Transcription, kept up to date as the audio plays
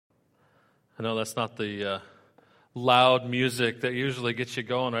I know that's not the loud music that usually gets you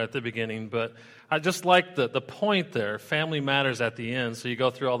going right at the beginning, but I just like the point there. Family matters at the end, so you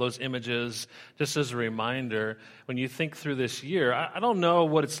go through all those images just as a reminder. When you think through this year, I don't know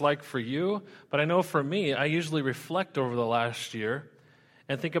what it's like for you, but I know for me, I usually reflect over the last year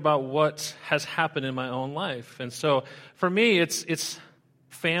and think about what has happened in my own life. And so for me, it's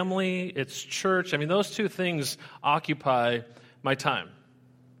family, it's church. I mean, those two things occupy my time,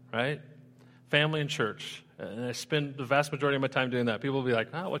 right? Family and church. And I spend the vast majority of my time doing that. People will be like,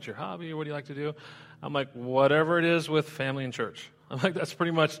 oh, what's your hobby? What do you like to do? I'm like, whatever it is with family and church. I'm like, that's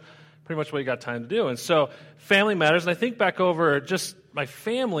pretty much what you got time to do. And so family matters. And I think back over just my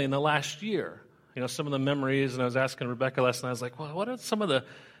family in the last year. You know, some of the memories, and I was asking Rebecca last night, I was like, well, what are some of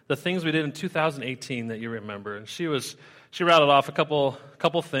the things we did in 2018 that you remember? And she rattled off a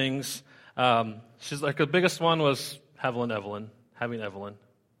couple things. She's like, the biggest one was having Evelyn.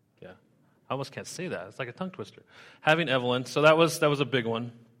 Yeah, I almost can't say that. It's like a tongue twister. Having Evelyn, so that was a big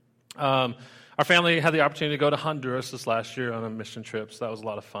one. Our family had the opportunity to go to Honduras this last year on a mission trip, so that was a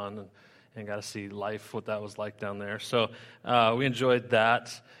lot of fun, and got to see life, what that was like down there. So we enjoyed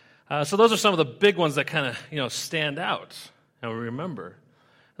that. So those are some of the big ones that kind of stand out and we remember.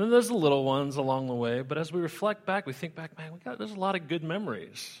 And then there's the little ones along the way. But as we reflect back, we think back, man, there's a lot of good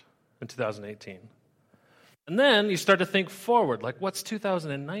memories in 2018. And then you start to think forward, like what's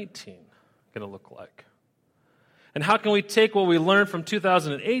 2019 going to look like? And how can we take what we learned from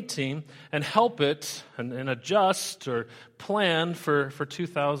 2018 and help it and adjust or plan for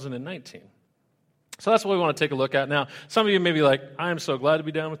 2019? So that's what we want to take a look at. Now, some of you may be like, I am so glad to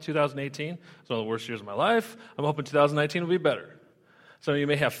be done with 2018. It's one of the worst years of my life. I'm hoping 2019 will be better. Some of you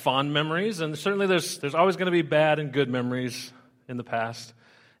may have fond memories, and certainly there's always going to be bad and good memories in the past,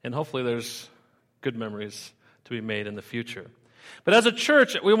 and hopefully there's good memories to be made in the future. But as a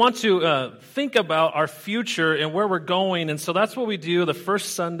church, we want to think about our future and where we're going, and so that's what we do the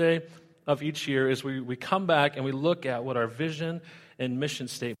first Sunday of each year is we come back and we look at what our vision and mission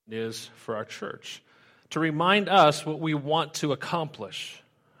statement is for our church, to remind us what we want to accomplish,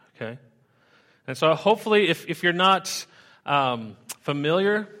 okay? And so hopefully if you're not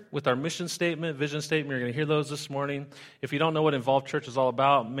familiar with our mission statement, vision statement, you're going to hear those this morning. If you don't know what Involved Church is all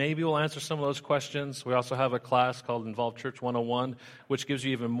about, maybe we'll answer some of those questions. We also have a class called Involved Church 101, which gives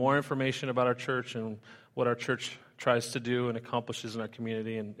you even more information about our church and what our church tries to do and accomplishes in our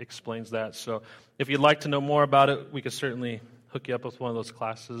community and explains that. So if you'd like to know more about it, we could certainly hook you up with one of those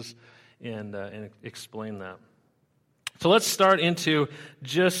classes and explain that. So let's start into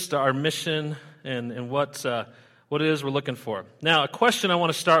just our mission and what it is we're looking for. Now, a question I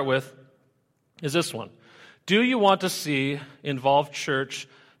want to start with is this one. Do you want to see Involved Church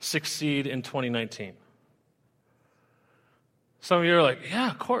succeed in 2019? Some of you are like,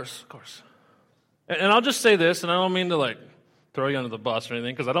 yeah, of course. And I'll just say this, and I don't mean to throw you under the bus or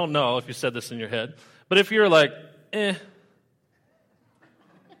anything, because I don't know if you said this in your head. But if you're like,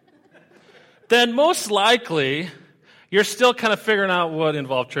 then most likely you're still kind of figuring out what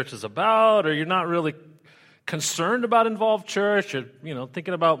Involved Church is about, or you're not really concerned about Involved Church, or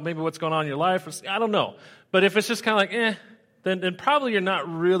thinking about maybe what's going on in your life. I don't know. But if it's just kind of like, then probably you're not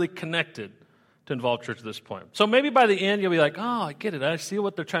really connected to Involved Church at this point. So maybe by the end you'll be like, oh, I get it. I see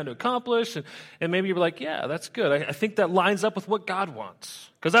what they're trying to accomplish. And maybe you'll be like, yeah, that's good. I think that lines up with what God wants.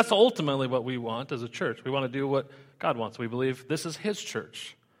 Because that's ultimately what we want as a church. We want to do what God wants. We believe this is His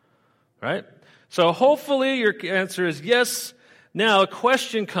church. Right? So hopefully your answer is yes. Now a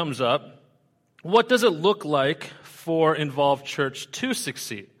question comes up. What does it look like for Involved Church to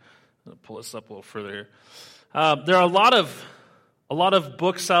succeed? I'll pull this up a little further here. There are a lot of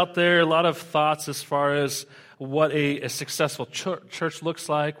books out there, a lot of thoughts as far as what a successful church looks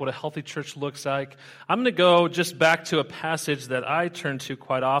like, what a healthy church looks like. I'm going to go just back to a passage that I turn to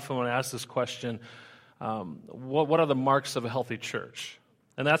quite often when I ask this question. What are the marks of a healthy church?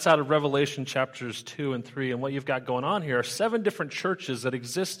 And that's out of Revelation chapters 2 and 3. And what you've got going on here are 7 different churches that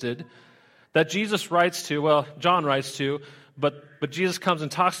existed that Jesus writes to, John writes to, but Jesus comes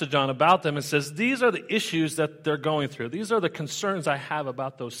and talks to John about them and says, these are the issues that they're going through. These are the concerns I have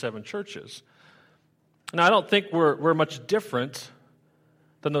about those 7 churches. Now, I don't think we're much different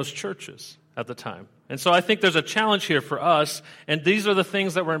than those churches at the time. And so I think there's a challenge here for us, and these are the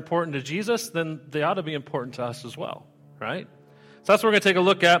things that were important to Jesus, then they ought to be important to us as well, right? So that's what we're going to take a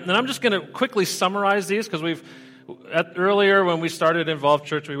look at. And I'm just going to quickly summarize these because earlier when we started Involved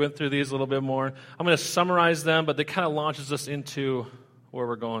Church, we went through these a little bit more. I'm going to summarize them, but they kind of launches us into where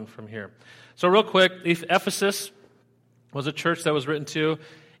we're going from here. So real quick, Ephesus was a church that was written to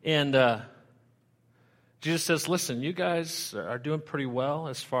in Jesus says, listen, you guys are doing pretty well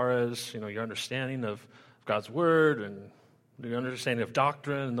as far as, your understanding of God's word and your understanding of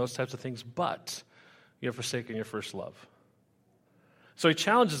doctrine and those types of things, but you have forsaken your first love. So he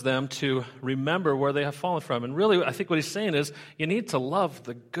challenges them to remember where they have fallen from. And really, I think what he's saying is you need to love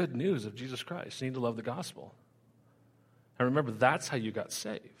the good news of Jesus Christ. You need to love the gospel. And remember, that's how you got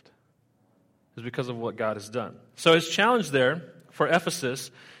saved, is because of what God has done. So his challenge there for Ephesus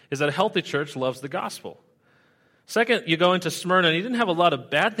is that a healthy church loves the gospel. Second, you go into Smyrna, and he didn't have a lot of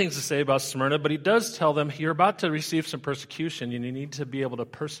bad things to say about Smyrna, but he does tell them, you're about to receive some persecution, and you need to be able to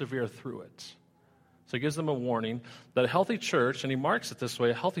persevere through it. So he gives them a warning that a healthy church, and he marks it this way,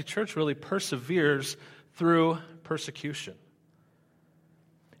 a healthy church really perseveres through persecution.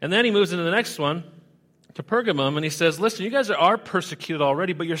 And then he moves into the next one, to Pergamum, and he says, listen, you guys are persecuted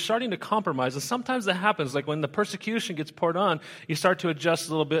already, but you're starting to compromise. And sometimes that happens, like when the persecution gets poured on, you start to adjust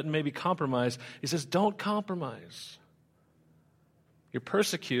a little bit and maybe compromise. He says, don't compromise. You're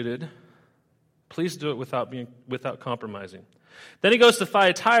persecuted. Please do it without compromising. Then he goes to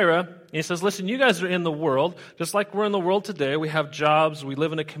Thyatira, and he says, listen, you guys are in the world, just like we're in the world today. We have jobs, we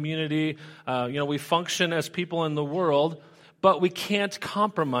live in a community, we function as people in the world, but we can't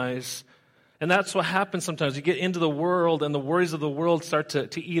compromise. And that's what happens sometimes. You get into the world, and the worries of the world start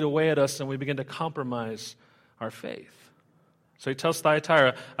to eat away at us, and we begin to compromise our faith. So he tells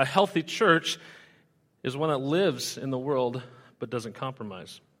Thyatira, a healthy church is one that lives in the world but doesn't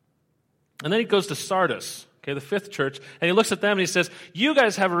compromise. And then he goes to Sardis, the fifth church, and he looks at them and he says, you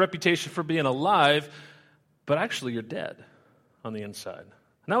guys have a reputation for being alive, but actually you're dead on the inside.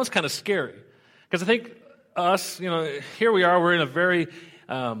 And that was kind of scary, because I think us, here we are, we're in a very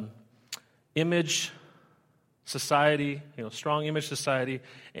image society, strong image society,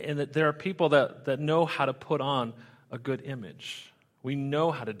 and that there are people that know how to put on a good image. We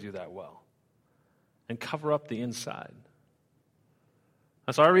know how to do that well and cover up the inside.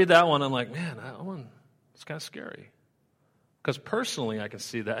 And so I read that one, I'm like, man, that one, it's kind of scary. Because personally, I can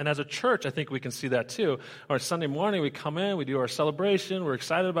see that. And as a church, I think we can see that too. Or Sunday morning, we come in, we do our celebration, we're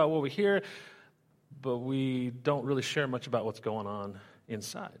excited about what we hear, but we don't really share much about what's going on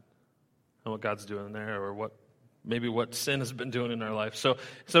inside and what God's doing there, or what sin has been doing in our life. So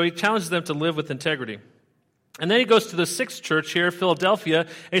he challenges them to live with integrity. And then he goes to the sixth church here, Philadelphia, and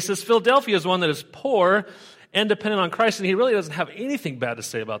he says Philadelphia is one that is poor and dependent on Christ, and he really doesn't have anything bad to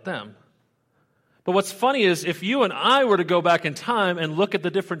say about them. But what's funny is if you and I were to go back in time and look at the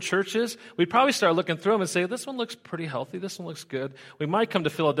different churches, we'd probably start looking through them and say, this one looks pretty healthy, this one looks good. We might come to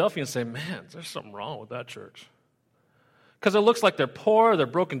Philadelphia and say, man, there's something wrong with that church. Because it looks like they're poor, they're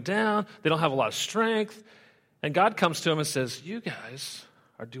broken down, they don't have a lot of strength. And God comes to them and says, you guys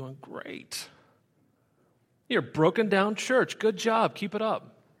are doing great. You're a broken down church. Good job. Keep it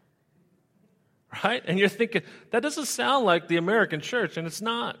up. Right? And you're thinking, that doesn't sound like the American church, and it's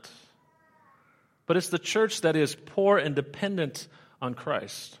not. But it's the church that is poor and dependent on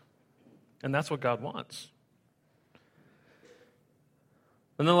Christ. And that's what God wants.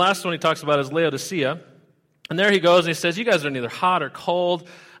 And then the last one he talks about is Laodicea. And there he goes, and he says, you guys are neither hot or cold.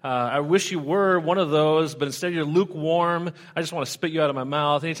 I wish you were one of those, but instead you're lukewarm. I just want to spit you out of my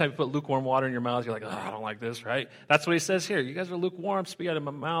mouth. Anytime you put lukewarm water in your mouth, you're like, I don't like this, right? That's what he says here. You guys are lukewarm, spit you out of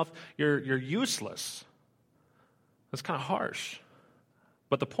my mouth. You're useless. That's kind of harsh.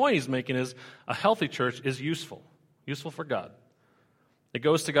 But the point he's making is a healthy church is useful for God. It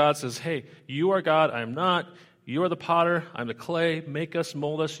goes to God, says, hey, you are God, I am not. You are the potter, I'm the clay. Make us,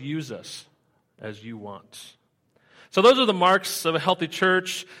 mold us, use us as you want. So those are the marks of a healthy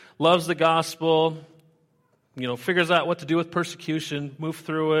church. Loves the gospel, figures out what to do with persecution, move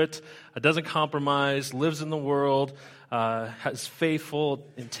through it, doesn't compromise, lives in the world, has faithful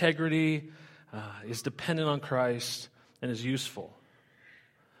integrity, is dependent on Christ, and is useful.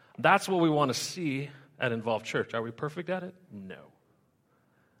 That's what we want to see at Involved Church. Are we perfect at it? No.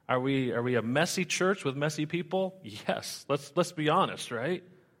 Are we a messy church with messy people? Yes. Let's be honest, right?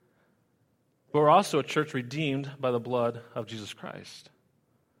 But we're also a church redeemed by the blood of Jesus Christ.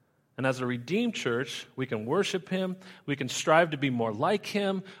 And as a redeemed church, we can worship Him, we can strive to be more like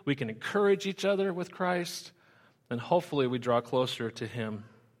Him, we can encourage each other with Christ, and hopefully we draw closer to Him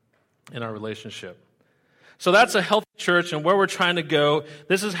in our relationship. So that's a healthy church, and where we're trying to go,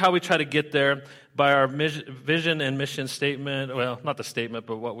 this is how we try to get there by our vision and mission statement. Well, not the statement,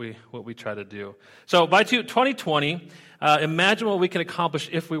 but what we try to do. So by 2020, imagine what we can accomplish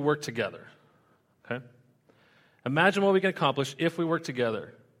if we work together. Okay? Imagine what we can accomplish if we work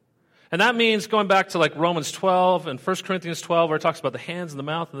together. And that means going back to like Romans 12 and 1 Corinthians 12, where it talks about the hands and the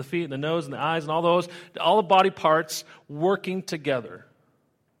mouth and the feet and the nose and the eyes and all the body parts working together.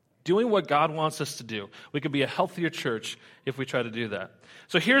 doing what God wants us to do. We could be a healthier church if we try to do that.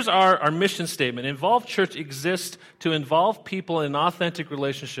 So here's our mission statement. Involved Church exists to involve people in an authentic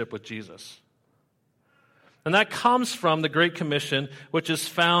relationship with Jesus. And that comes from the Great Commission, which is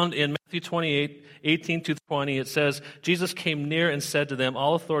found in Matthew 28, 18-20. It says, Jesus came near and said to them,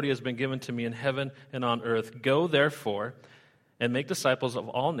 all authority has been given to me in heaven and on earth. Go, therefore, and make disciples of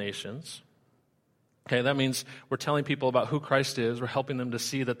all nations. Okay, that means we're telling people about who Christ is. We're helping them to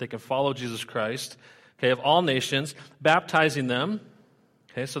see that they can follow Jesus Christ. Okay, of all nations, baptizing them.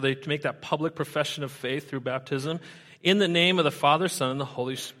 Okay, so they make that public profession of faith through baptism in the name of the Father, Son, and the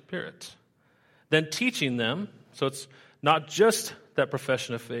Holy Spirit. Then teaching them, so it's not just that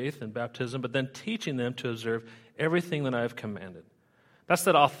profession of faith and baptism, but then teaching them to observe everything that I have commanded. That's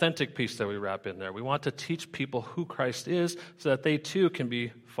that authentic piece that we wrap in there. We want to teach people who Christ is so that they too can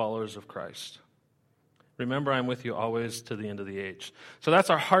be followers of Christ. Remember, I'm with you always to the end of the age. So that's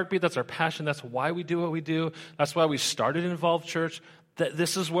our heartbeat, that's our passion, that's why we do what we do. That's why we started Involved Church. That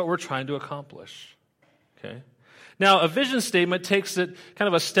this is what we're trying to accomplish. Okay? Now, a vision statement takes it kind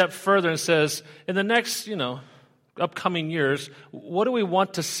of a step further and says, in the next, upcoming years, what do we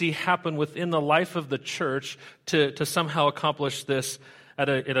want to see happen within the life of the church to somehow accomplish this at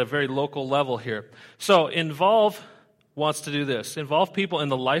a very local level here? So, Involve wants to do this. Involve people in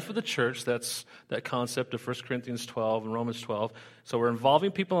the life of the church. That's that concept of 1 Corinthians 12 and Romans 12. So we're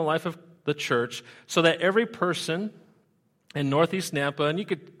involving people in the life of the church so that every person in Northeast Nampa, and you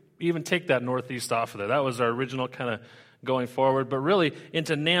could even take that Northeast off of there. That was our original kind of going forward, but really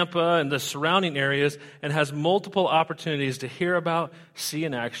into Nampa and the surrounding areas, and has multiple opportunities to hear about, see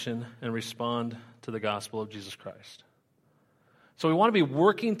in action, and respond to the gospel of Jesus Christ. So we want to be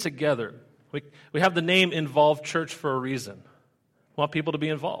working together. We have the name Involved Church for a reason. We want people to be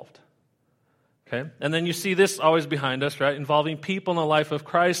involved. Okay? And then you see this always behind us, right? Involving people in the life of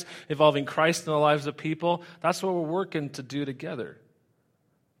Christ, involving Christ in the lives of people. That's what we're working to do together.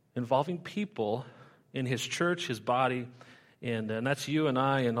 Involving people in His church, His body, and that's you and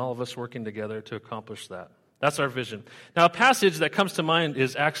I and all of us working together to accomplish that. That's our vision. Now, a passage that comes to mind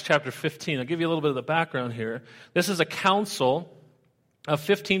is Acts chapter 15. I'll give you a little bit of the background here. This is a council of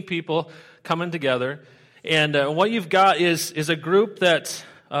 15 people coming together, and what you've got is a group that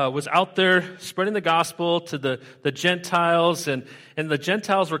was out there spreading the gospel to the Gentiles, and the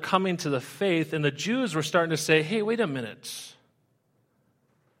Gentiles were coming to the faith, and the Jews were starting to say, hey, wait a minute.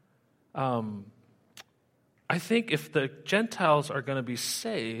 I think if the Gentiles are going to be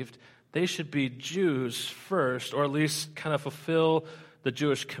saved, they should be Jews first, or at least kind of fulfill the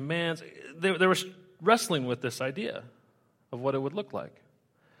Jewish commands. They were wrestling with this idea of what it would look like.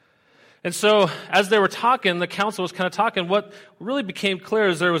 And so, as they were talking, the council was kind of talking, what really became clear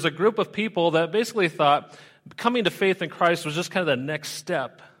is there was a group of people that basically thought coming to faith in Christ was just kind of the next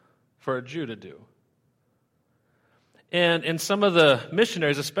step for a Jew to do. And some of the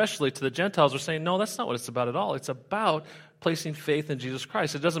missionaries, especially to the Gentiles, were saying, no, that's not what it's about at all. It's about placing faith in Jesus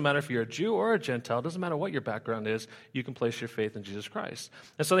Christ. It doesn't matter if you're a Jew or a Gentile. It doesn't matter what your background is. You can place your faith in Jesus Christ.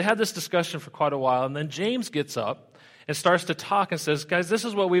 And so they had this discussion for quite a while, and then James gets up and starts to talk and says, guys, this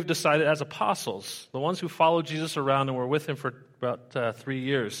is what we've decided as apostles, the ones who followed Jesus around and were with him for about 3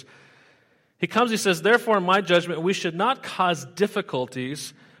 years. He comes, he says, therefore, in my judgment, we should not cause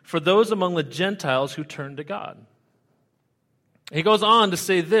difficulties for those among the Gentiles who turn to God. He goes on to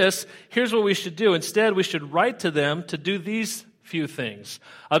say this, here's what we should do. Instead, we should write to them to do these few things.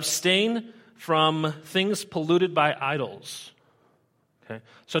 Abstain from things polluted by idols. Okay?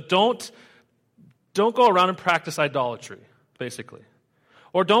 So don't go around and practice idolatry, basically.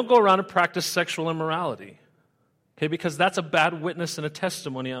 Or don't go around and practice sexual immorality. Okay? Because that's a bad witness and a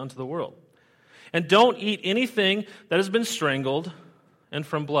testimony out into the world. And don't eat anything that has been strangled and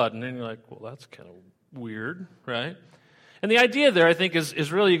from blood. And then you're like, well, that's kind of weird, right? And the idea there, I think,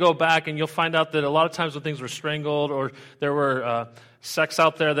 is really you go back and you'll find out that a lot of times when things were strangled or there were sects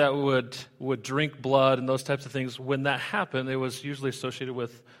out there that would drink blood and those types of things, when that happened, it was usually associated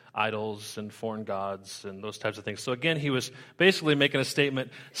with idols and foreign gods and those types of things. So again, he was basically making a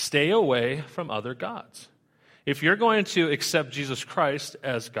statement, stay away from other gods. If you're going to accept Jesus Christ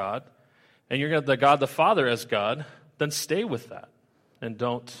as God, and you're going to the God the Father as God, then stay with that. And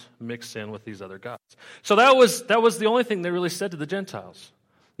don't mix in with these other gods. So that was the only thing they really said to the Gentiles.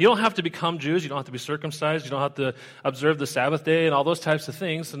 You don't have to become Jews. You don't have to be circumcised. You don't have to observe the Sabbath day and all those types of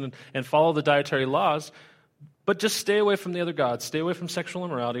things and follow the dietary laws. But just stay away from the other gods. Stay away from sexual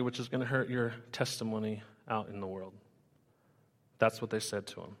immorality, which is going to hurt your testimony out in the world. That's what they said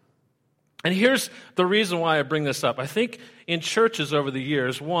to him. And here's the reason why I bring this up. I think in churches over the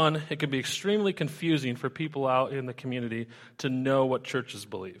years, one, it can be extremely confusing for people out in the community to know what churches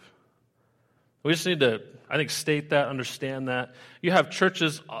believe. We just need to, I think, state that, understand that. You have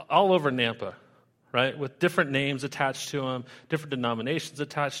churches all over Nampa, right, with different names attached to them, different denominations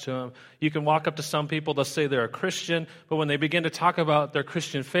attached to them. You can walk up to some people, they'll say they're a Christian, but when they begin to talk about their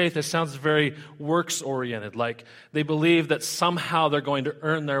Christian faith, it sounds very works-oriented, like they believe that somehow they're going to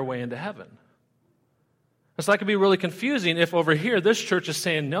earn their way into heaven. So that could be really confusing if over here this church is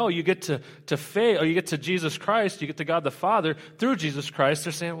saying, no, you get to faith, or you get to Jesus Christ, you get to God the Father through Jesus Christ.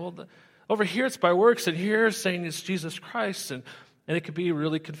 They're saying, well, over here it's by works, and here it's saying it's Jesus Christ, and it could be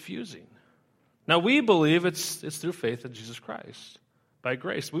really confusing. Now, we believe it's through faith in Jesus Christ, by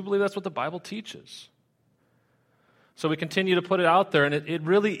grace. We believe that's what the Bible teaches. So we continue to put it out there, and it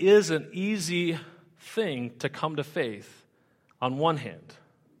really is an easy thing to come to faith on one hand.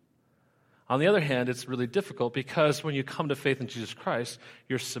 On the other hand, it's really difficult because when you come to faith in Jesus Christ,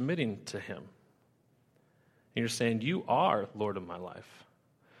 you're submitting to Him. And you're saying, you are Lord of my life.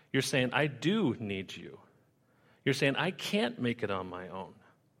 You're saying, I do need you. You're saying, I can't make it on my own.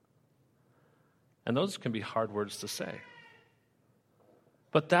 And those can be hard words to say.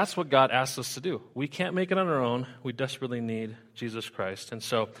 But that's what God asks us to do. We can't make it on our own. We desperately need Jesus Christ. And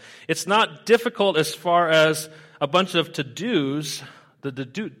so it's not difficult as far as a bunch of to-dos, the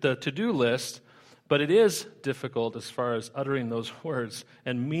to-do list, but it is difficult as far as uttering those words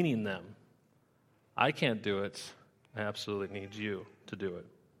and meaning them. I can't do it. I absolutely need you to do it.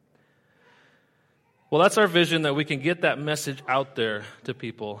 Well, that's our vision, that we can get that message out there to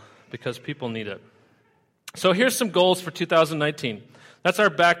people because people need it. So here's some goals for 2019. That's our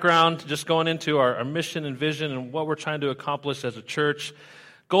background, just going into our mission and vision and what we're trying to accomplish as a church.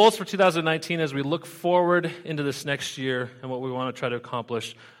 Goals for 2019 as we look forward into this next year and what we want to try to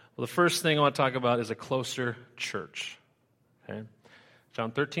accomplish. Well, the first thing I want to talk about is a closer church. Okay?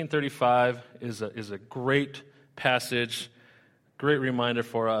 John 13:35 is a great passage, great reminder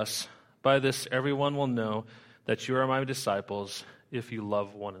for us. By this, everyone will know that you are my disciples if you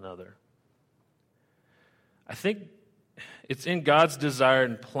love one another. I think it's in God's desire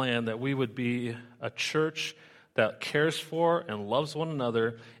and plan that we would be a church that cares for and loves one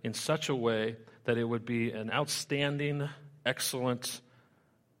another in such a way that it would be an outstanding, excellent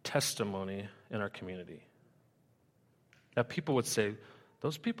testimony in our community. That people would say,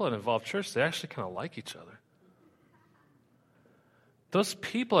 those people at Involved Church, they actually kind of like each other. Those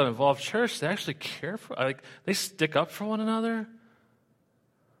people at Involved Church, they actually care for, they stick up for one another.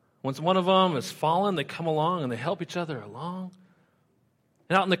 Once one of them has fallen, they come along and they help each other along.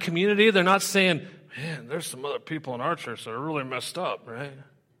 And out in the community, they're not saying, man, there's some other people in our church that are really messed up, right?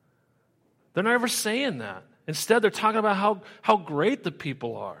 They're not ever saying that. Instead, they're talking about how great the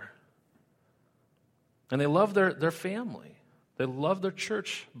people are. And they love their family. They love their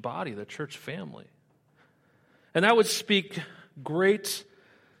church body, their church family. And that would speak great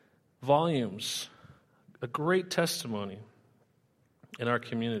volumes, a great testimony in our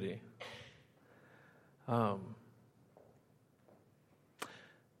community. One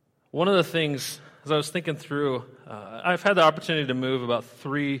of the things, as I was thinking through, I've had the opportunity to move about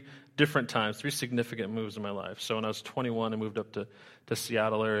 3 different times, 3 significant moves in my life. So when I was 21, I moved up to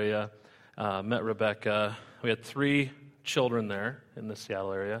Seattle area, met Rebecca. We had 3 children there in the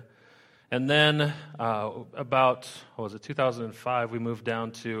Seattle area. And then about, 2005, we moved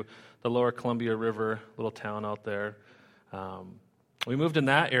down to the lower Columbia River, little town out there. We moved in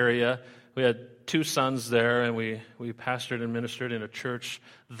that area. We had 2 sons there, and we pastored and ministered in a church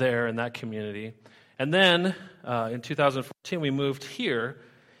there in that community. And then in 2014, we moved here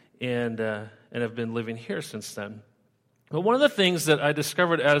and have been living here since then. But one of the things that I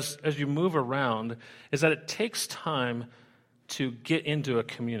discovered as you move around is that it takes time to get into a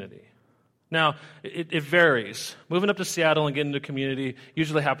community. Now, it varies. Moving up to Seattle and getting into a community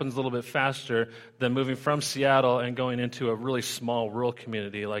usually happens a little bit faster than moving from Seattle and going into a really small rural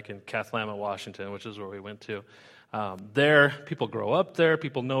community like in Cathlama, Washington, which is where we went to. There, people grow up there.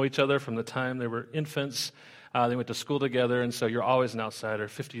 People know each other from the time they were infants. They went to school together, and so you're always an outsider.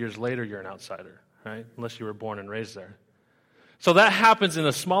 50 years later, you're an outsider, right? Unless you were born and raised there. So that happens in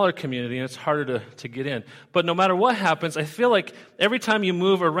a smaller community, and it's harder to get in. But no matter what happens, I feel like every time you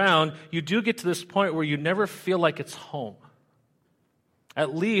move around, you do get to this point where you never feel like it's home.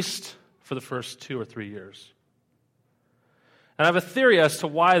 At least for the first 2 or 3 years. And I have a theory as to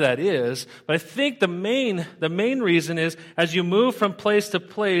why that is, but I think the main reason is as you move from place to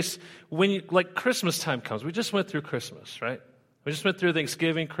place, like Christmas time comes. We just went through Christmas, right? We just went through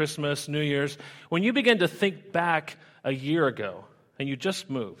Thanksgiving, Christmas, New Year's. When you begin to think back a year ago and you just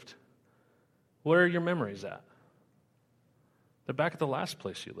moved, Where are your memories at? They're back at the last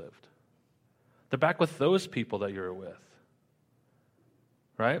place you lived. They're back with those people that you were with.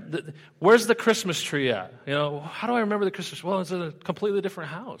 Right? Where's the Christmas tree at? How do I remember the Christmas tree? Well, it's in a completely different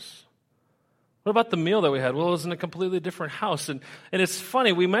house. What about the meal that we had? Well, it was in a completely different house. And it's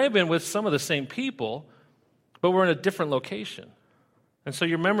funny, we may have been with some of the same people, but we're in a different location. And so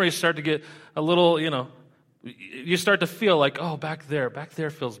your memories start to get a little, you start to feel like, oh, back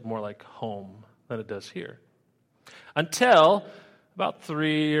there feels more like home than it does here. Until about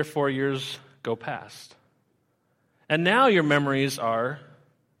 3 or 4 years go past. And now your memories are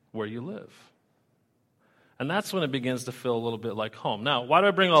where you live. And that's when it begins to feel a little bit like home. Now, why do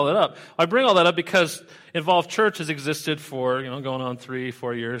I bring all that up? I bring all that up because Involved Church has existed for, going on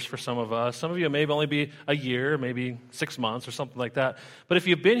 3-4 years for some of us. Some of you may only be a year, maybe 6 months or something like that. But if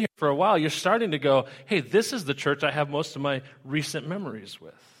you've been here for a while, you're starting to go, hey, this is the church I have most of my recent memories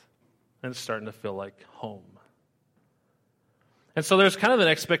with. And it's starting to feel like home. And so there's kind of an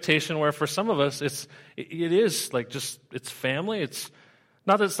expectation where for some of us, it is like it's family. It's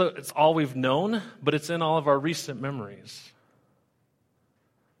not that it's all we've known, but it's in all of our recent memories.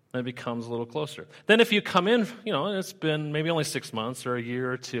 And it becomes a little closer. Then if you come in, and it's been maybe only 6 months or a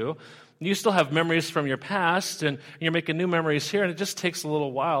year or two, you still have memories from your past, and you're making new memories here, and it just takes a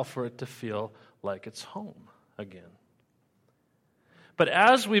little while for it to feel like it's home again. But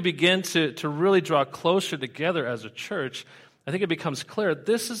as we begin to really draw closer together as a church, I think it becomes clear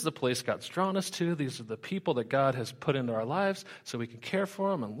this is the place God's drawn us to. These are the people that God has put into our lives so we can care for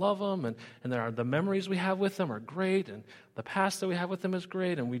them and love them. And the memories we have with them are great. And the past that we have with them is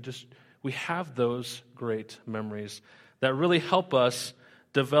great. And we have those great memories that really help us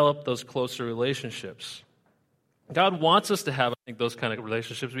develop those closer relationships. God wants us to have, I think, those kind of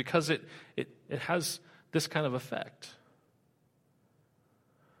relationships because it has this kind of effect.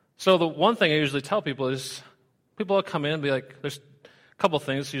 So the one thing I usually tell people is, people will come in and be like, there's a couple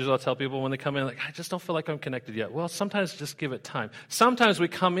things usually I'll tell people when they come in, like, I just don't feel like I'm connected yet. Well, sometimes just give it time. Sometimes we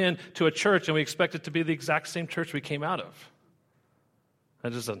come in to a church and we expect it to be the exact same church we came out of.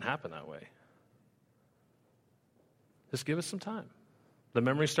 That just doesn't happen that way. Just give it some time. The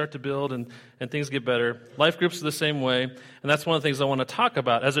memories start to build and things get better. Life groups are the same way, and that's one of the things I want to talk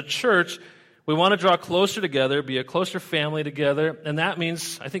about. As a church, we want to draw closer together, be a closer family together, and that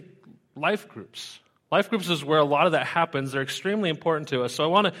means, I think, life groups. Life groups is where a lot of that happens. They're extremely important to us. So I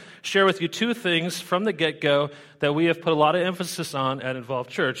want to share with you 2 things from the get-go that we have put a lot of emphasis on at Involved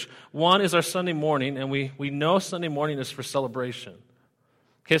Church. One is our Sunday morning, and we know Sunday morning is for celebration.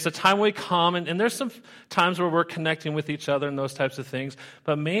 Okay, it's a time we come, and there's some times where we're connecting with each other and those types of things,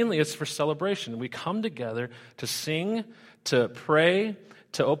 but mainly it's for celebration. We come together to sing, to pray,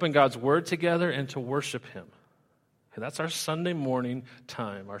 to open God's Word together, and to worship Him. Okay, that's our Sunday morning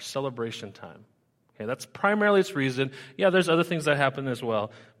time, our celebration time. Okay, that's primarily its reason. Yeah, there's other things that happen as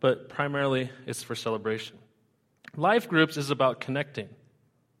well, but primarily it's for celebration. Life groups is about connecting.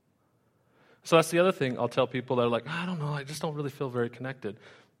 So that's the other thing I'll tell people that are like, I don't know, I just don't really feel very connected.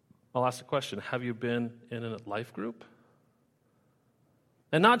 I'll ask the question, have you been in a life group?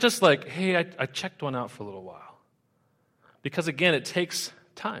 And not just like, hey, I checked one out for a little while. Because again, it takes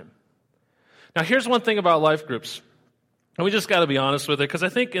time. Now here's one thing about life groups. And we just got to be honest with it, because I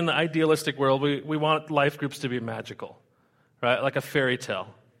think in the idealistic world, we want life groups to be magical, right? Like a fairy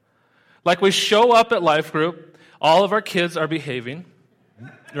tale. Like we show up at life group, all of our kids are behaving,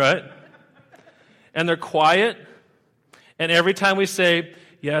 right? And they're quiet, and every time we say,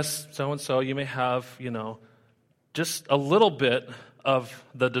 yes, so-and-so, you may have, just a little bit of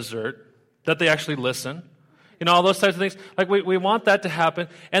the dessert, that they actually listen. All those types of things. Like, we want that to happen.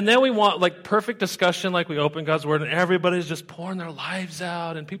 And then we want, like, perfect discussion, like we open God's Word, and everybody's just pouring their lives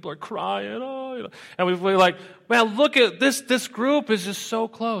out, and people are crying, And we're like, man, look at this group is just so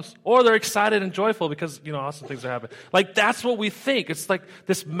close. Or they're excited and joyful because, awesome things are happening. Like, that's what we think. It's like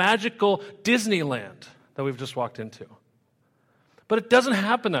this magical Disneyland that we've just walked into. But it doesn't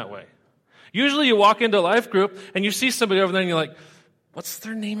happen that way. Usually you walk into a life group, and you see somebody over there, and you're like, what's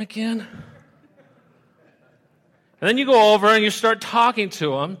their name again? And then you go over and you start talking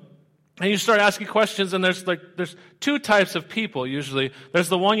to them, and you start asking questions, and there's 2 types of people usually. There's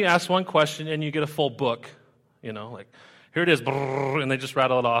the one you ask one question and you get a full book, like, here it is, and they just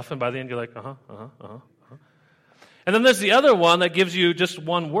rattle it off, and by the end you're like, And then there's the other one that gives you just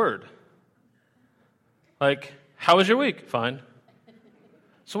one word. Like, how was your week? Fine.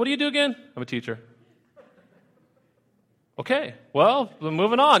 So what do you do again? I'm a teacher. Okay, well, we're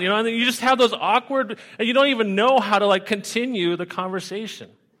moving on, and you just have those awkward, and you don't even know how to, continue the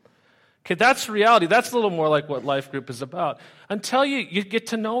conversation. Okay, that's reality. That's a little more like what life group is about. Until you get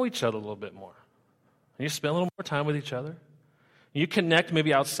to know each other a little bit more. and you spend a little more time with each other. You connect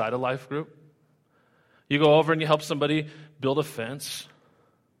maybe outside a life group. You go over and you help somebody build a fence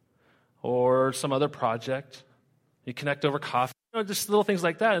or some other project. You connect over coffee, just little things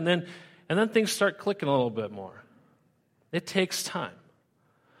like that. And then things start clicking a little bit more. It takes time.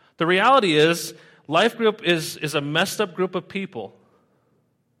 The reality is, life group is a messed up group of people.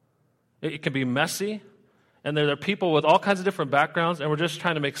 It can be messy, and there are people with all kinds of different backgrounds, and we're just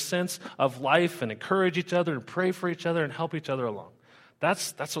trying to make sense of life and encourage each other and pray for each other and help each other along.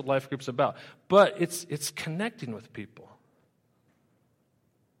 That's what life group's about. But it's connecting with people.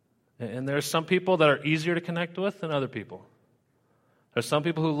 And there's some people that are easier to connect with than other people. There's some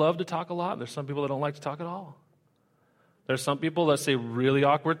people who love to talk a lot. There's some people that don't like to talk at all. There's some people that say really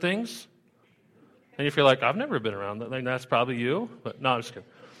awkward things. And you feel like, I've never been around that. Like, that's probably you. But no, I'm just kidding.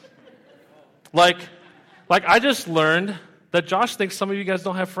 Like I just learned that Josh thinks some of you guys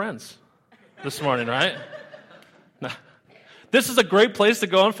don't have friends this morning, right? No. This is a great place to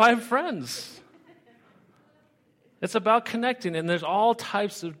go and find friends. It's about connecting, and there's all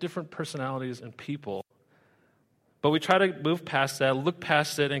types of different personalities and people. But we try to move past that, look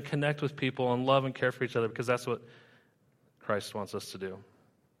past it, and connect with people and love and care for each other, because that's what Christ wants us to do.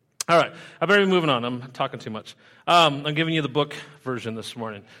 All right, I better be moving on. I'm talking too much. I'm giving you the book version this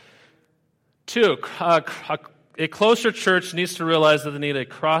morning. 2, a closer church needs to realize that they need a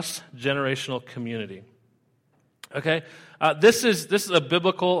cross-generational community. Okay? This is a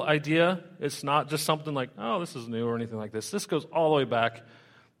biblical idea. It's not just something like, oh, this is new or anything like this. This goes all the way back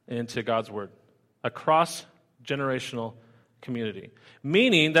into God's Word. A cross-generational community.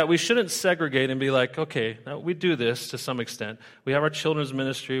 Meaning that we shouldn't segregate and be like, okay, now we do this to some extent. We have our children's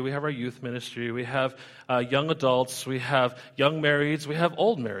ministry, we have our youth ministry, we have young adults, we have young marrieds, we have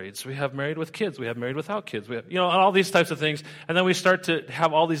old marrieds, we have married with kids, we have married without kids, we have, all these types of things. And then we start to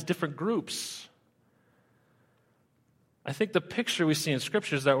have all these different groups. I think the picture we see in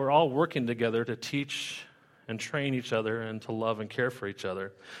Scripture is that we're all working together to teach and train each other and to love and care for each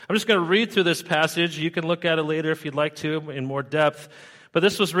other. I'm just going to read through this passage. You can look at it later if you'd like to in more depth. But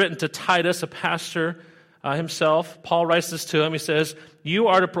this was written to Titus, a pastor himself. Paul writes this to him. He says, "You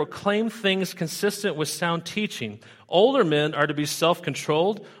are to proclaim things consistent with sound teaching. Older men are to be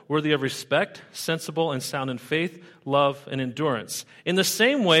self-controlled, worthy of respect, sensible, and sound in faith, love, and endurance. In the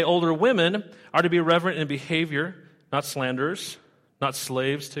same way, older women are to be reverent in behavior, not slanderers, not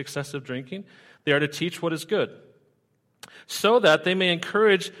slaves to excessive drinking. They are to teach what is good, so that they may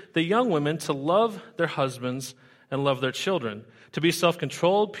encourage the young women to love their husbands and love their children, to be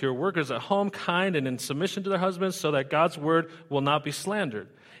self-controlled, pure workers at home, kind and in submission to their husbands, so that God's word will not be slandered.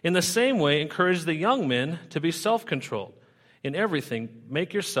 In the same way, encourage the young men to be self-controlled. In everything,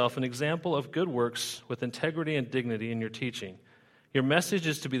 make yourself an example of good works with integrity and dignity in your teaching. Your message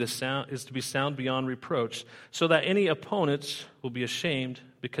is to be sound beyond reproach, so that any opponent will be ashamed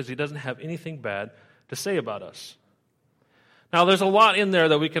because he doesn't have anything bad to say about us." Now, there's a lot in there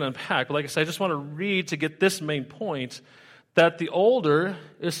that we can unpack. But like I said, I just want to read to get this main point, that the older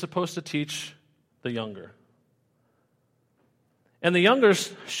is supposed to teach the younger. And the younger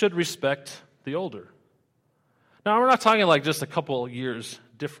should respect the older. Now, we're not talking like just a couple years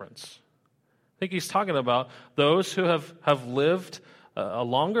difference. I think he's talking about those who have lived a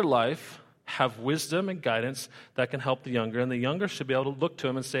longer life, have wisdom and guidance that can help the younger, and the younger should be able to look to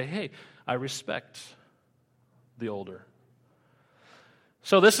him and say, hey, I respect the older.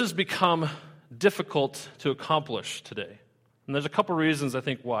 So this has become difficult to accomplish today. And there's a couple reasons I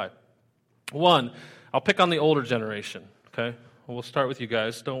think why. One, I'll pick on the older generation, okay? We'll start with you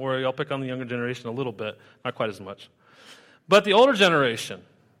guys. Don't worry, I'll pick on the younger generation a little bit, not quite as much. But the older generation,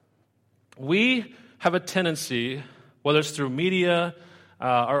 we have a tendency, whether it's through media,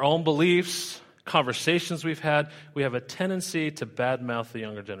 our own beliefs, conversations we've had, we have a tendency to badmouth the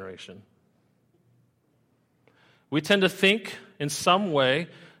younger generation. We tend to think in some way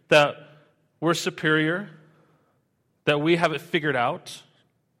that we're superior, that we have it figured out,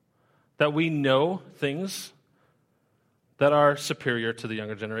 that we know things that are superior to the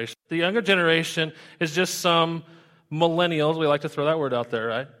younger generation. The younger generation is just some millennials, we like to throw that word out there,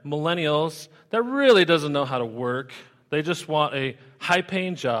 right? Millennials that really doesn't know how to work. They just want a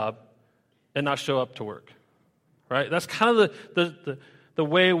high-paying job and not show up to work, right? That's kind of the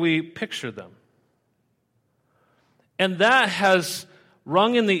way we picture them. And that has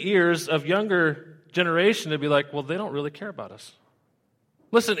rung in the ears of younger generation to be like, well, they don't really care about us.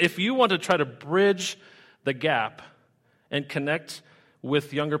 Listen, if you want to try to bridge the gap and connect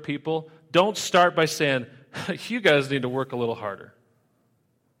with younger people, don't start by saying, you guys need to work a little harder.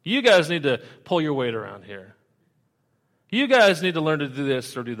 You guys need to pull your weight around here. You guys need to learn to do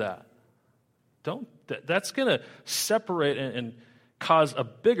this or do that. That's going to separate and cause a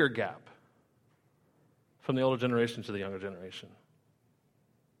bigger gap from the older generation to the younger generation.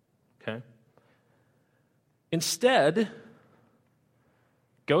 Okay? Instead,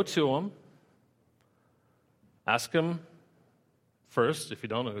 go to them, ask them first, if you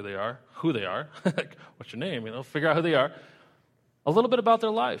don't know who they are, what's your name, figure out who they are, a little bit about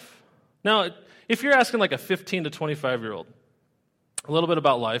their life. Now, if you're asking like a 15 to 25-year-old, a little bit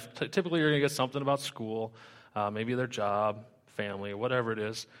about life, typically you're going to get something about school, maybe their job, family, whatever it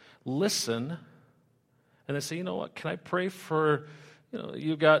is. Listen, and then say, you know what, can I pray for,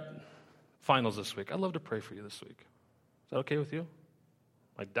 you've got finals this week. I'd love to pray for you this week. Is that okay with you?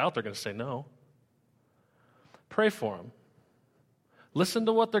 I doubt they're going to say no. Pray for them. Listen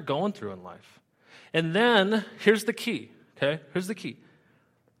to what they're going through in life. And then, here's the key, okay? Here's the key.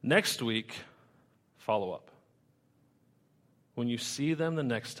 Next week, follow up. When you see them the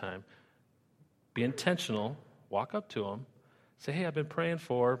next time, be intentional, walk up to them, say, hey, I've been praying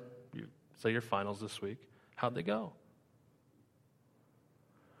for, say, your finals this week. How'd they go?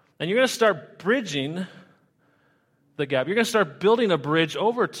 And you're going to start bridging the gap. You're going to start building a bridge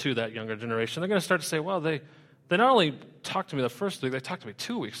over to that younger generation. They're going to start to say, well, they not only talked to me the first week, they talked to me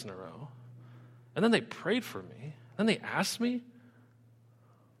 2 weeks in a row. And then they prayed for me. Then they asked me.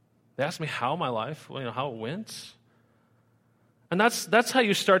 They asked me how my life, how it went. And that's how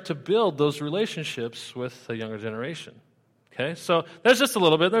you start to build those relationships with the younger generation. Okay, so there's just a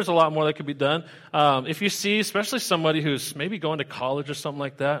little bit. There's a lot more that could be done. If you see, especially somebody who's maybe going to college or something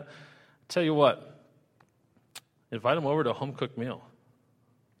like that, tell you what, invite them over to a home-cooked meal.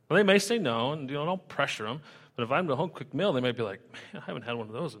 Well, they may say no, and don't pressure them. But invite them to a home-cooked meal, they might be like, man, I haven't had one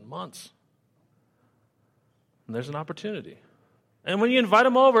of those in months. And there's an opportunity. And when you invite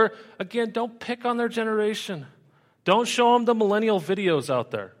them over, again, don't pick on their generation. Don't show them the millennial videos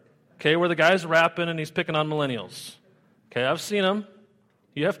out there, okay, where the guy's rapping and he's picking on millennials. Okay, I've seen them.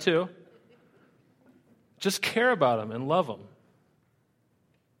 You have too. Just care about them and love them.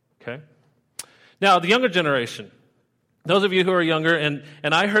 Okay? Now, the younger generation. Those of you who are younger, and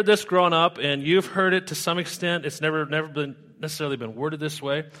I heard this growing up, and you've heard it to some extent. It's never been necessarily been worded this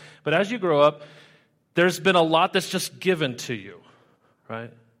way. But as you grow up, there's been a lot that's just given to you,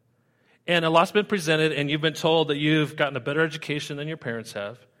 right? And a lot's been presented, and you've been told that you've gotten a better education than your parents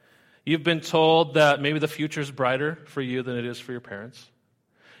have. You've been told that maybe the future's brighter for you than it is for your parents.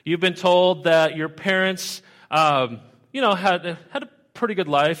 You've been told that your parents, had a pretty good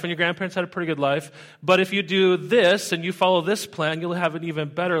life, and your grandparents had a pretty good life. But if you do this and you follow this plan, you'll have an even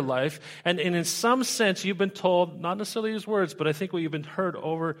better life. And in some sense, you've been told, not necessarily these words, but I think what you've been heard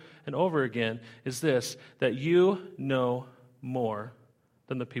over and over again is this, that you know more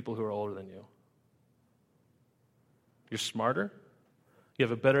than the people who are older than you. You're smarter. You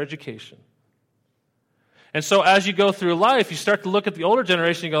have a better education. And so as you go through life, you start to look at the older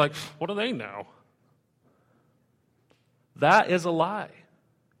generation and you go like, what do they know? That is a lie.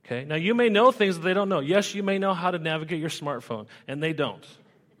 Okay? Now you may know things that they don't know. Yes, you may know how to navigate your smartphone, and they don't.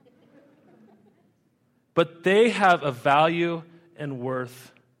 But they have a value and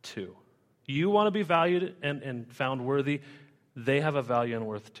worth too. You want to be valued and found worthy, they have a value and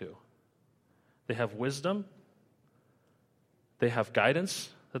worth too. They have wisdom. They have guidance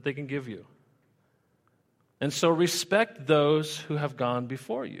that they can give you. And so respect those who have gone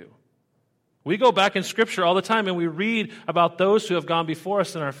before you. We go back in Scripture all the time and we read about those who have gone before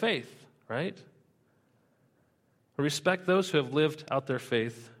us in our faith, right? Respect those who have lived out their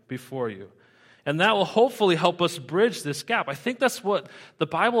faith before you. And that will hopefully help us bridge this gap. I think that's what the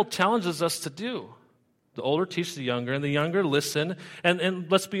Bible challenges us to do. The older teach the younger, and the younger listen.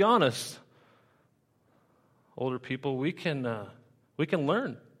 And let's be honest, older people, we can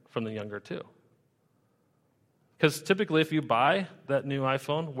learn from the younger too. Because typically if you buy that new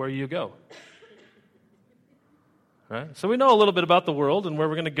iPhone, where you go? Right? So we know a little bit about the world and where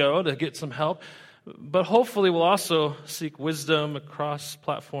we're going to go to get some help. But hopefully we'll also seek wisdom across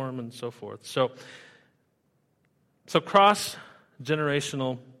platform and so forth. So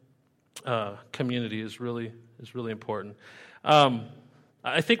cross-generational community is really important.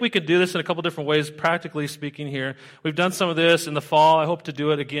 I think we could do this in a couple different ways, practically speaking here. We've done some of this in the fall. I hope to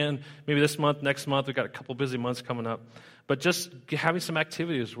do it again maybe this month, next month. We've got a couple busy months coming up. But just having some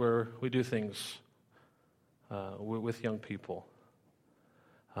activities where we do things with young people.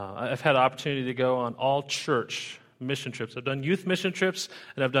 I've had the opportunity to go on all church mission trips. I've done youth mission trips,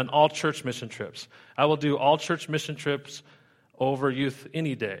 and I've done all church mission trips. I will do all church mission trips over youth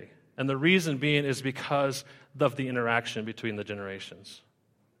any day. And the reason being is because of the interaction between the generations.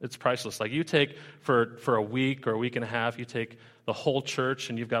 It's priceless. Like you take for a week or a week and a half, you take the whole church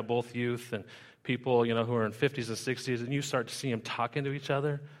and you've got both youth and people, who are in 50s and 60s, and you start to see them talking to each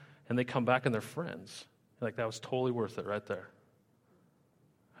other, and they come back and they're friends. Like that was totally worth it right there.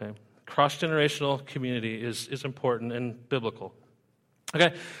 Okay? Cross-generational community is important and biblical.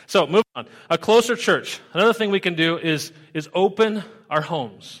 Okay, so moving on. A closer church. Another thing we can do is open our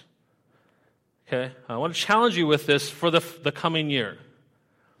homes. Okay, I want to challenge you with this for the coming year.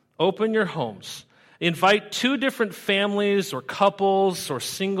 Open your homes. Invite 2 different families or couples or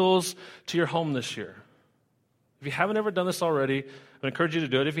singles to your home this year. If you haven't ever done this already, I encourage you to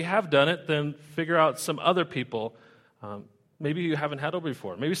do it. If you have done it, then figure out some other people. Maybe you haven't had over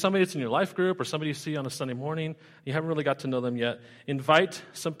before. Maybe somebody that's in your life group or somebody you see on a Sunday morning. You haven't really got to know them yet. Invite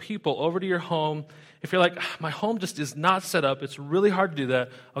some people over to your home. If you're like, my home just is not set up, it's really hard to do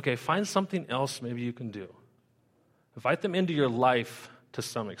that. Okay, find something else maybe you can do. Invite them into your life to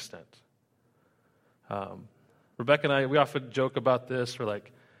some extent. Rebecca and I, we often joke about this. We're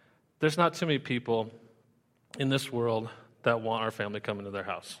like, there's not too many people in this world that want our family to come into their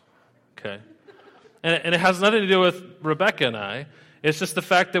house. Okay? And it has nothing to do with Rebecca and I. It's just the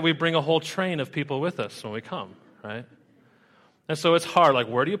fact that we bring a whole train of people with us when we come, right? And so it's hard. Like,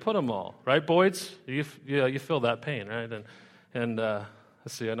 where do you put them all, right, Boyds? You feel that pain, right? And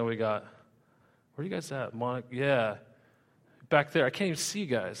let's see. I know we got. Where are you guys at, Monica? Yeah, back there. I can't even see you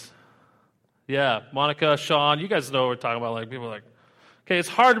guys. Yeah, Monica, Sean. You guys know what we're talking about. Like people are like, okay, it's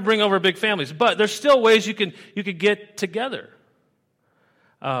hard to bring over big families, but there's still ways you could get together.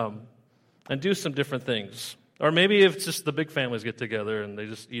 And do some different things. Or maybe if it's just the big families get together and they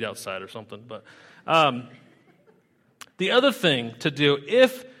just eat outside or something. But the other thing to do,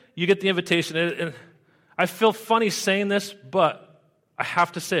 if you get the invitation, and I feel funny saying this, but I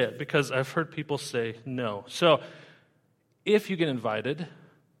have to say it because I've heard people say no. So if you get invited,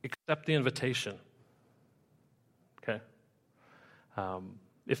 accept the invitation. Okay?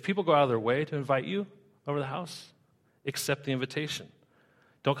 If people go out of their way to invite you over the house, accept the invitation.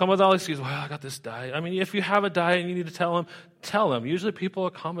 Don't come with all these excuses. Well, I got this diet. I mean, if you have a diet and you need to tell them. Usually people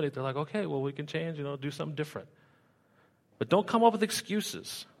accommodate. They're like, okay, well, we can change, do something different. But don't come up with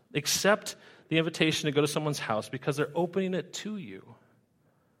excuses. Accept the invitation to go to someone's house because they're opening it to you.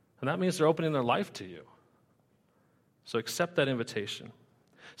 And that means they're opening their life to you. So accept that invitation.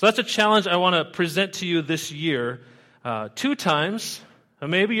 So that's a challenge I want to present to you this year 2 times. And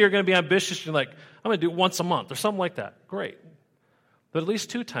maybe you're going to be ambitious. You're like, I'm going to do it once a month or something like that. Great. But at least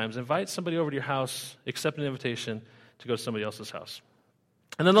 2 times, invite somebody over to your house, accept an invitation to go to somebody else's house.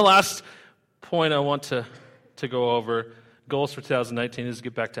 And then the last point I want to go over, goals for 2019, is to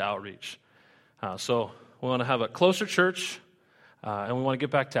get back to outreach. So we want to have a closer church, and we want to get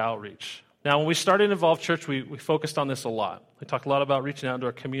back to outreach. Now, when we started Involved Church, we focused on this a lot. We talked a lot about reaching out into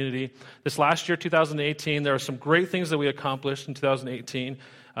our community. This last year, 2018, there were some great things that we accomplished in 2018.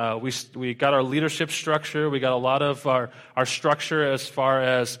 We got our leadership structure. We got a lot of our structure as far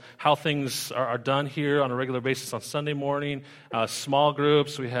as how things are done here on a regular basis on Sunday morning. Small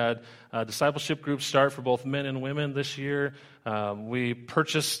groups. We had discipleship groups start for both men and women this year. We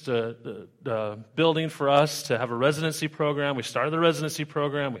purchased a building for us to have a residency program. We started the residency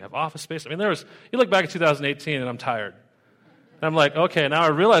program. We have office space. I mean, you look back at 2018 and I'm tired. And I'm like, okay, now I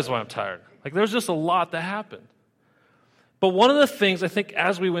realize why I'm tired. Like, there's just a lot that happened. But one of the things I think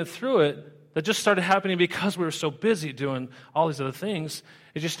as we went through it that just started happening because we were so busy doing all these other things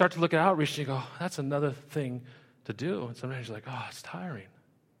is you start to look at outreach and you go, that's another thing to do. And sometimes you're like, oh, it's tiring.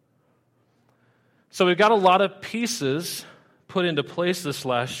 So we've got a lot of pieces put into place this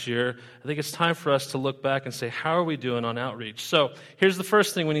last year. I think it's time for us to look back and say, how are we doing on outreach? So here's the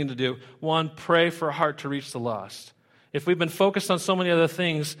first thing we need to do. 1, pray for a heart to reach the lost. If we've been focused on so many other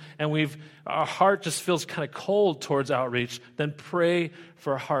things and our heart just feels kind of cold towards outreach, then pray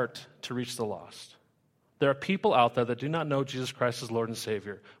for a heart to reach the lost. There are people out there that do not know Jesus Christ as Lord and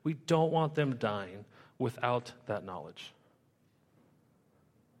Savior. We don't want them dying without that knowledge.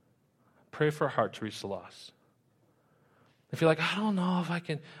 Pray for a heart to reach the lost. If you're like, I don't know if I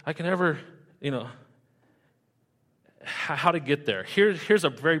can ever, how to get there. Here's a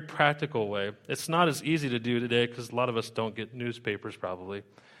very practical way. It's not as easy to do today because a lot of us don't get newspapers probably.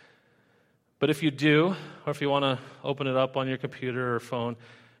 But if you do, or if you want to open it up on your computer or phone,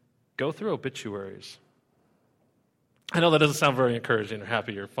 go through obituaries. I know that doesn't sound very encouraging or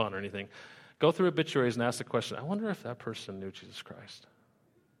happy or fun or anything. Go through obituaries and ask the question, I wonder if that person knew Jesus Christ.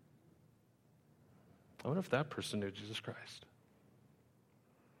 I wonder if that person knew Jesus Christ.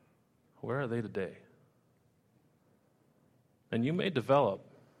 Where are they today? And you may develop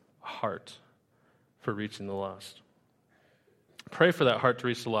a heart for reaching the lost. Pray for that heart to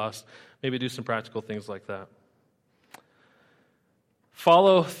reach the lost. Maybe do some practical things like that.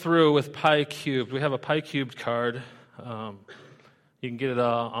 Follow through with Pi Cubed. We have a Pi Cubed card. You can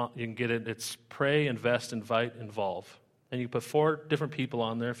get it. It's pray, invest, invite, involve. And you put 4 different people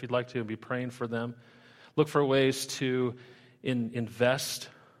on there if you'd like to, and be praying for them. Look for ways to invest,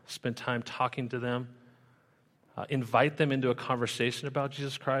 spend time talking to them. Invite them into a conversation about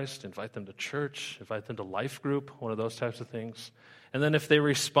Jesus Christ. Invite them to church. Invite them to life group, one of those types of things. And then if they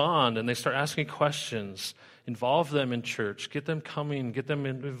respond and they start asking questions, involve them in church. Get them coming. Get them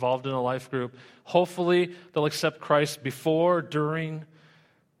involved in a life group. Hopefully, they'll accept Christ before, during,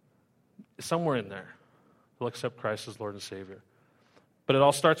 somewhere in there. They'll accept Christ as Lord and Savior. But it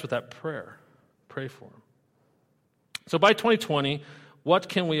all starts with that prayer. Pray for them. So by 2020, what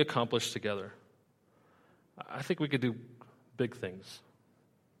can we accomplish together? I think we could do big things,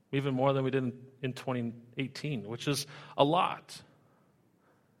 even more than we did in 2018, which is a lot.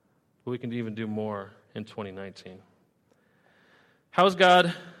 But we can even do more in 2019. How is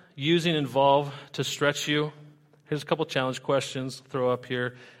God using Involve to stretch you? Here's a couple challenge questions throw up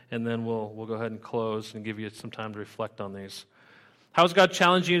here, and then we'll go ahead and close and give you some time to reflect on these. How is God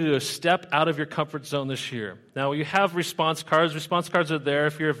challenging you to step out of your comfort zone this year? Now, you have response cards. Response cards are there.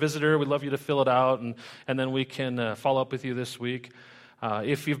 If you're a visitor, we'd love you to fill it out, and then we can follow up with you this week.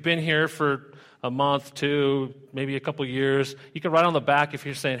 If you've been here for a month, 2, maybe a couple years, you can write on the back if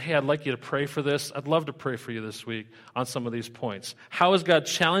you're saying, hey, I'd like you to pray for this. I'd love to pray for you this week on some of these points. How is God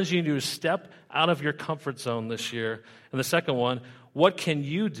challenging you to step out of your comfort zone this year? And the second one, what can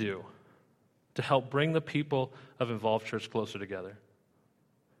you do to help bring the people of Involved Church closer together?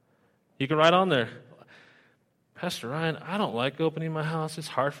 You can write on there, Pastor Ryan, I don't like opening my house. It's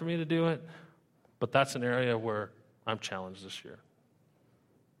hard for me to do it. But that's an area where I'm challenged this year.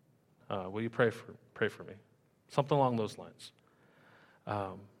 Will you pray for me? Something along those lines.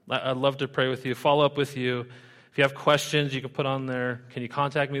 I'd love to pray with you, follow up with you. If you have questions, you can put on there, can you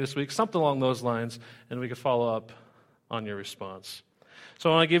contact me this week? Something along those lines, and we can follow up on your response. So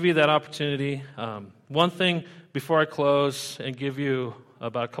I want to give you that opportunity. One thing before I close and give you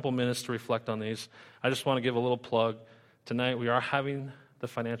about a couple minutes to reflect on these, I just want to give a little plug. Tonight we are having the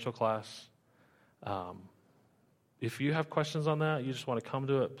financial class. If you have questions on that, you just want to come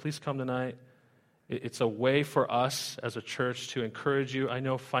to it, please come tonight. It's a way for us as a church to encourage you. I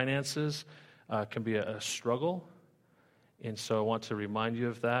know finances can be a struggle, and so I want to remind you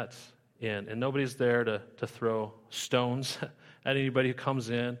of that. And nobody's there to throw stones at anybody who comes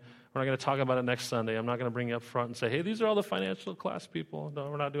in. We're not going to talk about it next Sunday. I'm not going to bring you up front and say, hey, these are all the financial class people.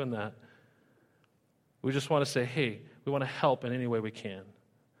 No, we're not doing that. We just want to say, hey, we want to help in any way we can.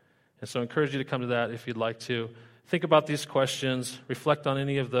 And so I encourage you to come to that if you'd like to. Think about these questions. Reflect on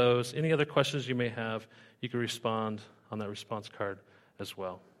any of those. Any other questions you may have, you can respond on that response card as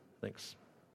well. Thanks.